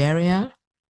in Nigeria?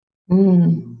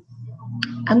 Mm.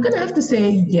 I'm going to have to say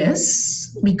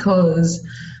yes, because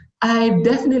I've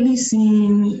definitely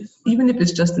seen, even if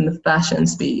it's just in the fashion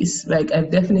space, like I've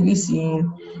definitely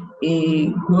seen a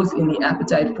growth in the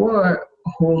appetite for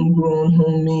homegrown,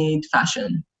 homemade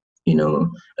fashion. You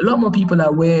know, a lot more people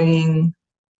are wearing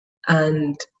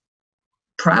and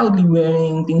proudly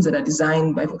wearing things that are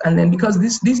designed by, and then because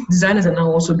these designers are now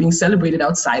also being celebrated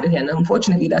outside of here, and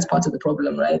unfortunately that's part of the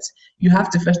problem, right? You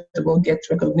have to first of all get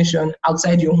recognition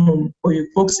outside your home or your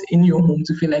folks in your home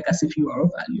to feel like as if you are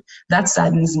of value. That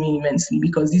saddens me immensely,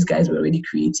 because these guys were already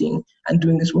creating and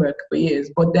doing this work for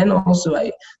years. But then also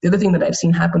the other thing that I've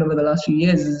seen happen over the last few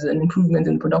years is an improvement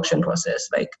in the production process.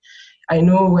 Like I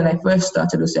know when I first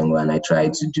started Osengwa and I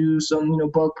tried to do some,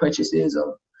 bulk purchases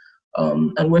of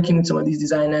and working with some of these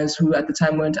designers who at the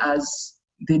time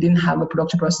they didn't have a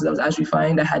production process that was as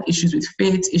refined. I had issues with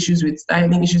fit, issues with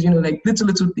styling, issues, like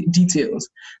little details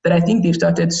that I think they've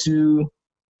started to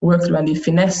work through and they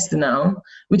finessed now,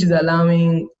 which is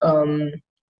allowing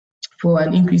for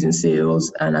an increase in sales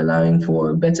and allowing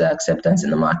for better acceptance in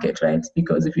the market, right?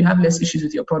 Because if you have less issues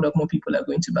with your product, more people are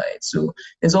going to buy it. So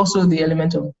there's also the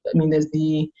element of, there's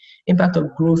the impact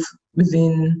of growth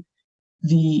within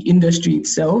the industry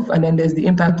itself, and then there's the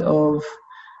impact of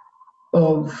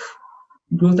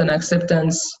growth and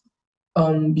acceptance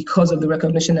because of the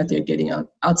recognition that they're getting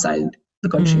outside the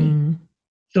country.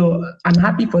 So I'm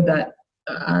happy for that,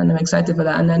 and I'm excited for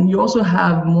that. And then you also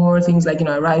have more things like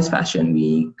Arise Fashion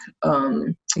Week,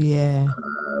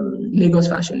 Lagos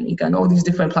Fashion Week, and all these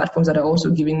different platforms that are also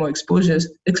giving more exposure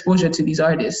to these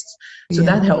artists. So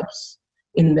that helps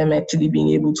in them actually being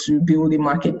able to build a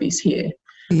market base here.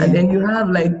 Yeah. And then you have,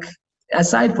 like,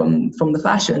 aside from the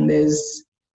fashion, there's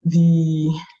the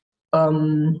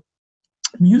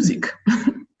music.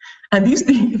 And these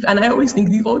things, and I always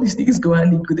think all these things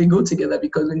they go together,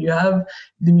 because when you have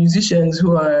the musicians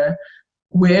who are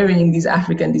wearing these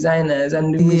African designers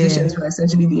and the musicians who are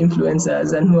essentially the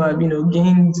influencers and who have,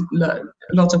 gained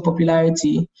lots of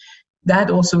popularity,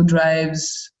 that also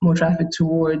drives more traffic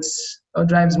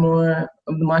drives more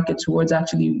of the market towards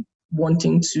actually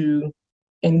wanting to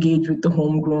engage with the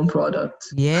homegrown product.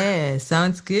 Yeah,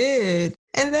 sounds good.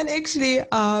 And then actually,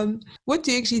 what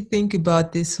do you actually think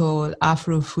about this whole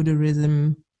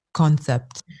Afrofuturism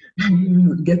concept?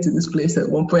 We'll get to this place at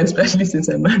one point, especially since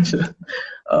I mentioned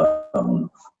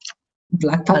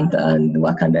Black Panther and the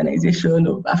Wakandanization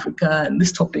of Africa. And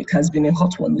this topic has been a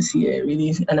hot one this year,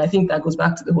 really. And I think that goes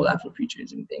back to the whole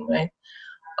Afrofuturism thing, right?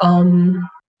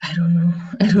 I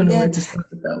don't know where to start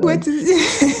with that one.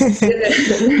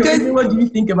 What do you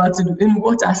think about it? In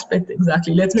what aspect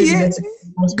exactly? Let's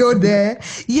go there.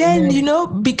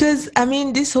 Because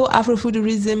this whole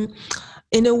Afrofuturism,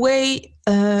 in a way,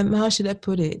 how should I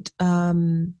put it?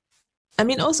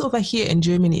 Also over here in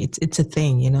Germany, it's a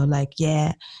thing,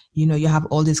 you have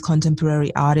all these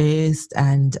contemporary artists,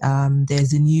 and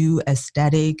there's a new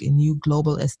aesthetic, a new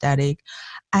global aesthetic.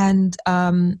 And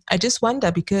I just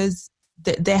wonder, because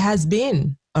there has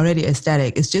been already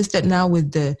aesthetic. It's just that now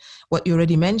with what you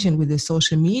already mentioned, with the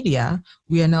social media,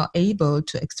 we are now able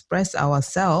to express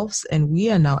ourselves, and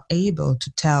we are now able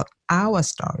to tell our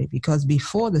story, because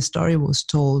before the story was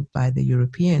told by the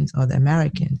Europeans or the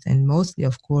Americans, and mostly,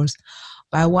 of course,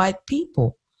 by white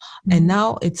people. Mm-hmm. And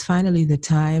now it's finally the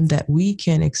time that we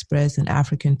can express an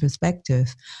African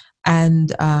perspective.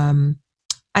 And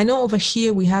I know over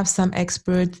here we have some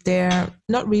experts, they're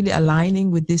not really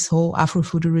aligning with this whole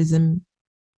Afrofuturism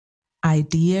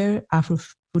idea,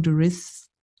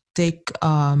 Afrofuturistic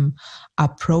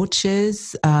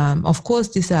approaches. Of course,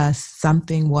 these are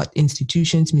something what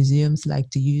institutions, museums like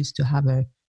to use to have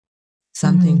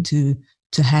something to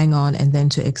hang on and then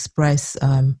to express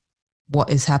what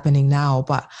is happening now.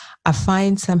 But I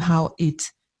find somehow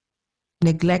it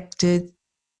neglected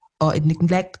or it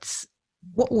neglects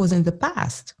what was in the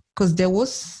past, because there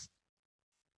was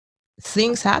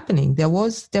things happening. There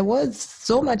was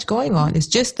so much going on. It's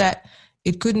just that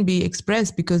it couldn't be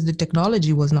expressed because the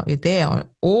technology was not there,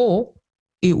 or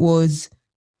it was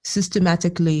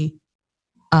systematically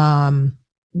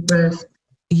oppressed.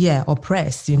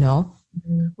 Oppressed, you know.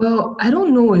 Well, I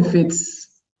don't know if it's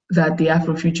that the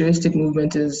Afrofuturistic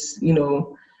movement is, you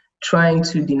know, trying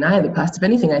to deny the past. If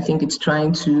anything, I think it's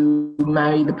trying to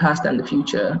marry the past and the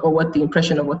future, or what the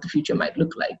impression of what the future might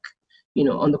look like, you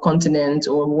know, on the continent,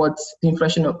 or what the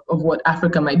impression of what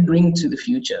Africa might bring to the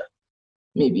future,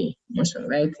 maybe,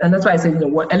 right? And that's why I said, you know,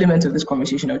 what element of this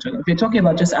conversation are we talking about? If you're talking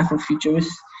about just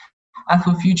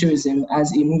Afrofuturism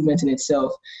as a movement in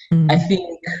itself, I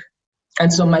think,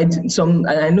 and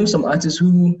I know some artists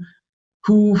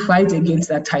who fight against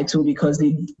that title because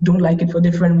they don't like it for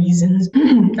different reasons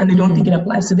and they don't think it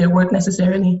applies to their work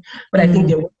necessarily. But I think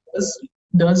their work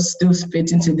does still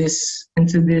fit into this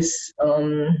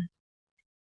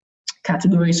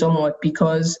category somewhat,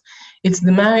 because it's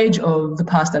the marriage of the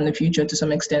past and the future to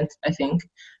some extent. I think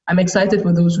I'm excited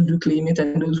for those who do claim it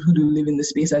and those who do live in the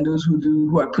space and those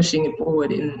who are pushing it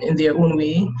forward in their own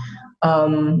way.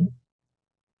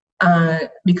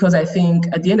 Because I think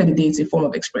at the end of the day, it's a form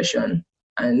of expression,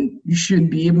 and you should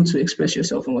be able to express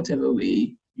yourself in whatever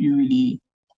way you really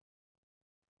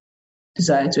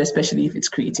desire to, especially if it's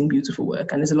creating beautiful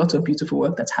work. And there's a lot of beautiful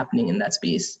work that's happening in that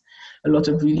space. A lot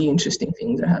of really interesting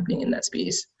things are happening in that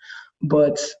space.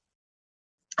 But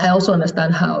I also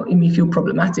understand how it may feel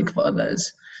problematic for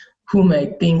others who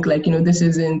might think like, you know, this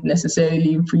isn't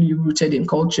necessarily really rooted in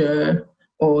culture,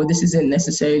 or this isn't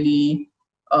necessarily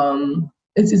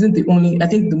it isn't the only. I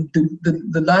think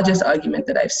the largest argument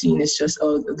that I've seen is just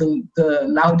the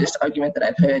loudest argument that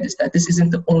I've heard is that this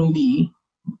isn't the only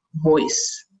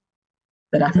voice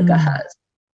that Africa has,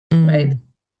 right?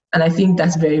 And I think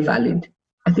that's very valid.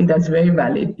 I think that's very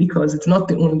valid because it's not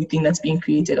the only thing that's being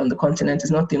created on the continent.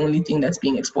 It's not the only thing that's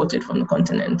being exported from the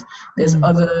continent. There's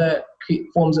other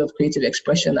forms of creative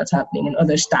expression that's happening in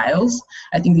other styles.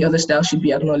 I think the other styles should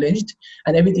be acknowledged,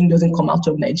 and everything doesn't come out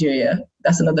of Nigeria.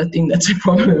 That's another thing that's a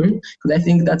problem, because I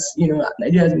think that's, you know,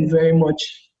 Nigeria has been very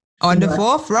much on the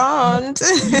forefront.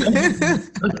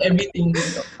 Not everything.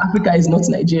 Africa is not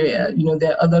Nigeria. You know,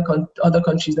 there are other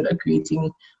countries that are creating.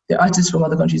 There are artists from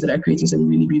other countries that are creating some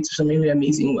really beautiful, some really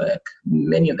amazing work.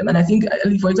 Many of them, and I think,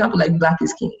 for example, like Black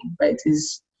is King, right,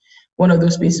 is one of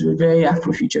those spaces with very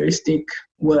Afrofuturistic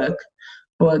work.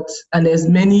 And there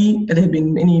have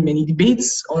been many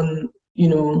debates on, you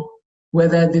know,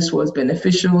 whether this was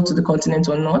beneficial to the continent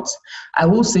or not. I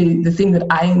will say the thing that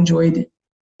I enjoyed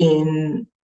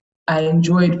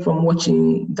from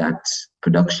watching that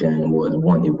production was,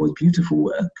 one, it was beautiful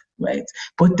work, right?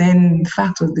 But then the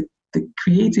fact was the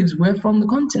creatives were from the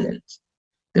continent.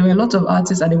 There were a lot of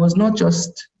artists, and it was not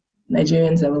just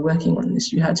Nigerians that were working on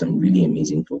this. You had some really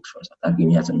amazing folks from South Africa.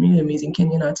 You had some really amazing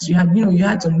Kenyan artists. You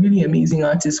had some really amazing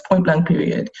artists, point blank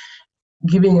period,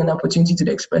 giving an opportunity to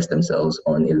express themselves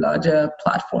on a larger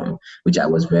platform, which I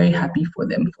was very happy for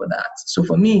them for that. So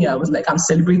for me, I was like, I'm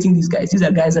celebrating these guys. These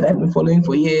are guys that I've been following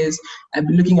for years. I've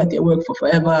been looking at their work for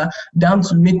forever, down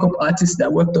to makeup artists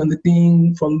that worked on the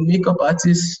thing, from makeup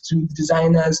artists to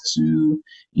designers to,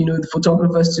 you know, the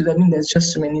photographers to, I mean, there's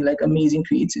just so many like amazing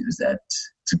creatives that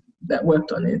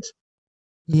worked on it.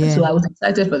 Yeah. So I was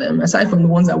excited for them, aside from the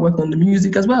ones that worked on the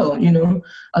music as well. You know,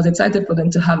 I was excited for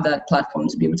them to have that platform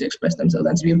to be able to express themselves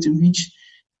and to be able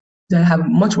to have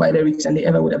much wider reach than they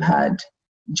ever would have had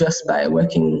just by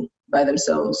working by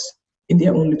themselves in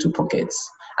their own little pockets.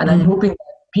 And I'm hoping that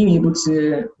being able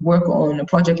to work on a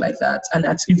project like that, and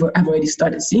I've already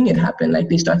started seeing it happen, like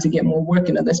they start to get more work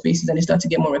in other spaces and they start to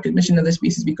get more recognition in other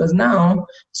spaces, because now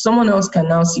someone else can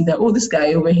now see that, oh, this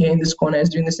guy over here in this corner is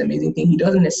doing this amazing thing. He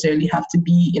doesn't necessarily have to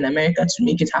be in America to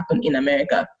make it happen in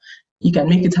America. He can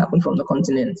make it happen from the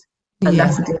continent. And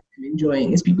that's the thing I'm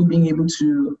enjoying, is people being able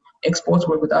to export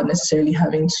work without necessarily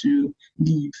having to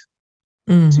leave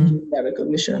to give that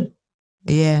recognition.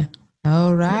 Yeah.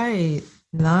 All right.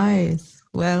 Nice.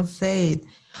 Well said.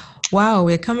 Wow,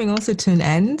 we're coming also to an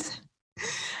end.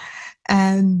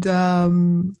 And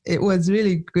it was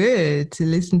really good to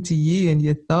listen to you and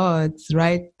your thoughts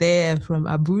right there from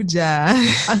Abuja.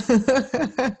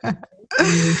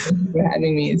 Thank you for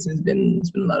having me. It's been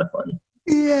a lot of fun.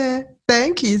 Yeah,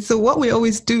 thank you. So what we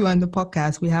always do on the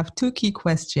podcast, we have 2 key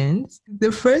questions.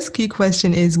 The first key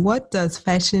question is, what does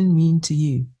fashion mean to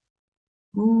you?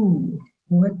 Ooh,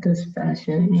 what does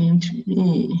fashion mean to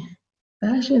me?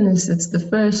 Fashion is the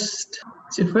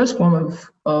first form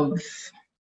of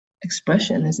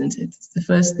expression, isn't it? It's the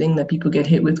first thing that people get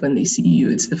hit with when they see you.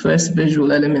 It's the first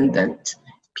visual element that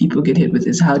people get hit with,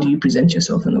 is how do you present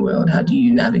yourself in the world? How do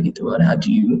you navigate the world?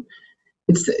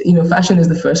 Fashion is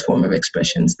the first form of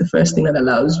expression. It's the first thing that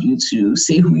allows you to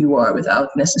say who you are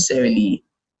without necessarily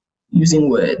using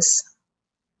words,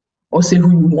 or say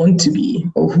who you want to be,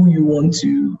 or who you want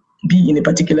to be in a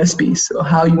particular space, or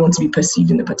how you want to be perceived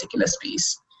in a particular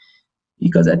space.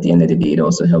 Because at the end of the day, it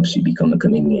also helps you become a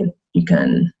chameleon. You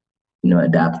can,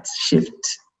 adapt,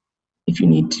 shift if you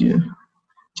need to,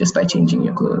 just by changing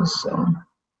your clothes. So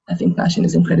I think fashion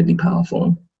is incredibly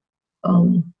powerful.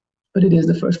 But it is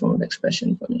the first form of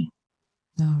expression for me.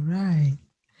 All right.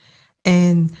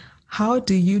 And how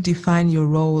do you define your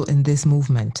role in this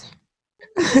movement?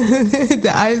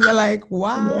 The eyes are like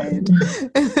wide.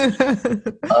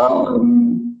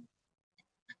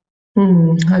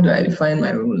 How do I define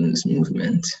my role in this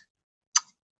movement?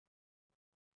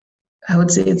 I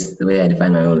would say it's the way I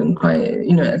define my role in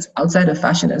it's outside of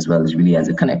fashion as well, is really as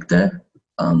a connector.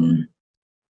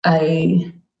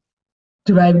 I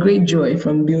derive great joy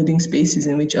from building spaces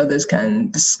in which others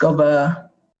can discover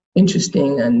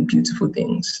interesting and beautiful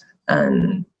things.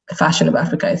 And the fashion of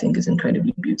Africa, I think, is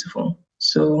incredibly beautiful.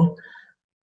 So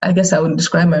I guess I would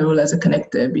describe my role as a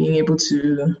connector, being able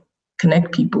to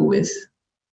connect people with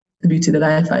the beauty that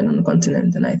I find on the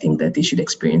continent, and I think that they should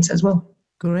experience as well.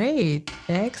 Great.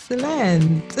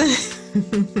 Excellent.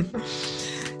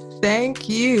 Thank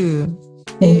you.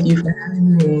 Thank you for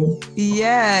having me.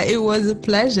 Yeah, it was a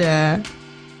pleasure.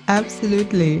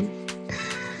 Absolutely.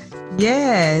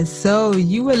 Yeah, so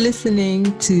you were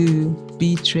listening to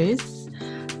Beatrice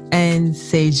and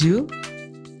Seju,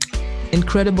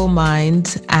 incredible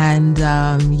minds. And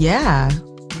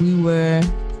we were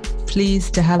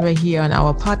pleased to have her here on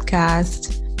our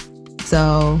podcast.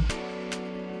 So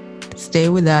stay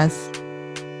with us.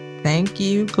 Thank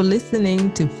you for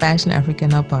listening to Fashion Africa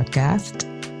Now podcast.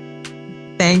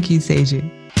 Thank you, Seju.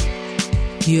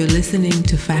 You're listening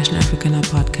to Fashion Africa Now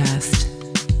podcast.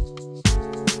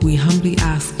 We humbly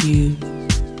ask you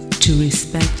to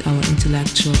respect our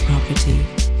intellectual property.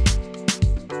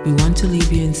 We want to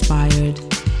leave you inspired,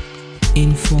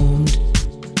 informed,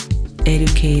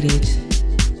 educated,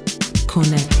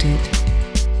 connected.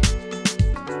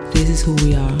 This is who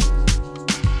we are.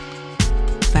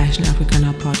 Fashion Africa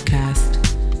Now podcast.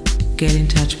 Get in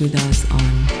touch with us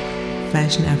on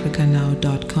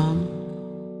fashionafricanow.com